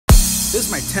This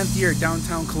is my 10th year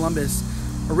downtown Columbus.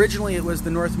 Originally it was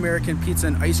the North American Pizza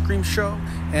and Ice Cream Show,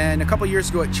 and a couple years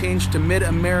ago it changed to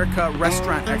Mid-American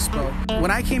Restaurant Expo.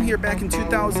 When I came here back in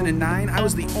 2009, I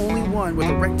was the only one with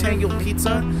a rectangular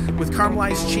pizza with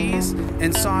caramelized cheese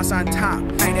and sauce on top.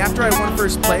 And after I won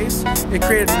first place, it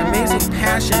created an amazing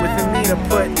passion within me to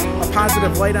put a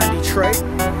positive light on Detroit.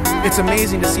 It's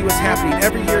amazing to see what's happening.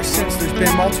 Every year since, there's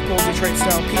been multiple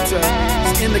Detroit-style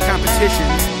pizzas in the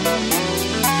competition.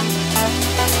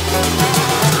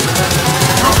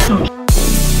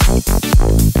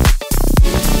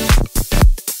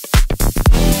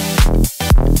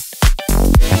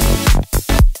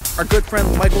 Our good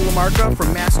friend Michael LaMarca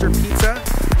from Master Pizza,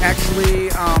 actually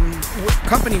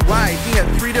company-wide, he had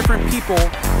 3 different people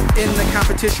in the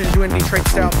competition doing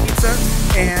Detroit-style pizza,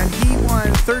 and he won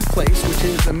 3rd place, which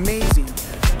is amazing.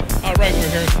 All right, we're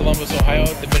here in Columbus, Ohio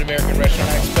at the Mid-American Restaurant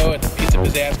Expo at the Pizza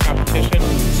Pizzazz competition.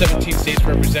 17 states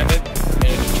represented,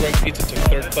 and Detroit Pizza took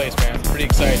 3rd place, man. Pretty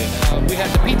excited. We had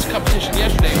the pizza competition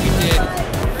yesterday. We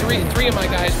did three of my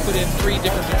guys put in 3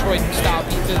 different Detroit-style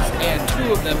pizzas, and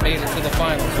 2 of them made it to the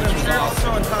finals, which was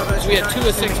awesome. So we had 2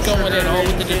 of 6 going in, all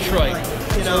with the Detroit.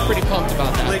 So we're pretty pumped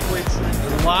about that.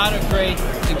 A lot of great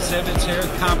exhibits here,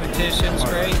 competitions,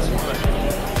 great.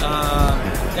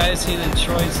 Guys see the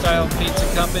Detroit-style pizza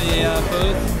company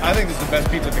booth. I think this is the best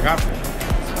pizza at the conference.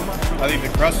 I think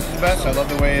the crust is the best. I love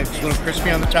the way it's a little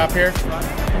crispy on the top here.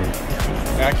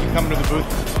 I keep coming to the booth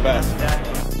because it's the best.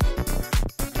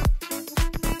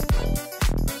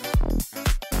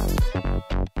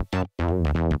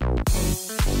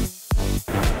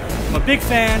 I'm a big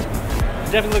fan.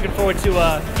 I'm definitely looking forward to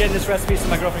getting this recipe so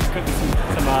my girlfriend can cook me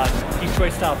some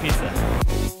Detroit-style pizza.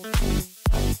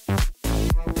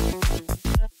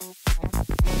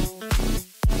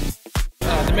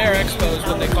 The MAREXPO is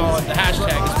what they call it. The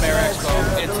hashtag is MAREXPO.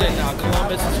 It's in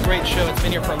Columbus. It's a great show. It's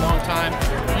been here for a long time.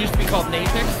 It used to be called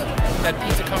NAPICS. Had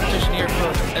pizza competition here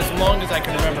for as long as I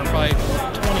can remember, probably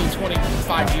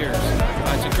 20-25 years.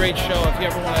 It's a great show. If you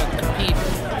ever want to compete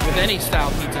with any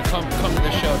style pizza, come to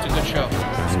the show. It's a good show.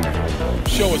 The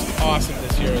show was awesome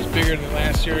this year. It was bigger than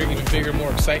last year, even bigger,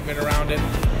 more excitement around it.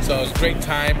 So it was a great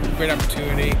time, great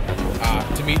opportunity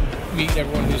to meet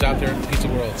everyone who's out there in the pizza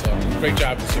world. So great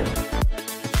job this year.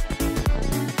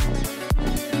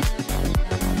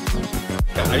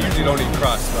 I usually don't eat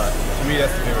crust, but to me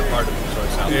that's the favorite part of the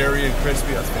Detroit. Airy and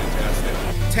crispy, that's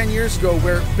fantastic. 10 years ago,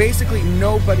 where basically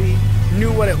nobody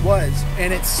knew what it was,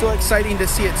 and it's so exciting to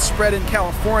see it spread in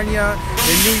California,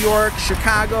 in New York,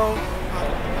 Chicago.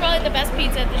 Probably the best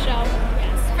pizza at the show.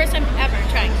 Yes. First time ever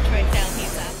trying Detroit-style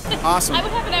pizza. Awesome. I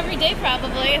would have it every day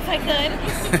probably if I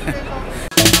could.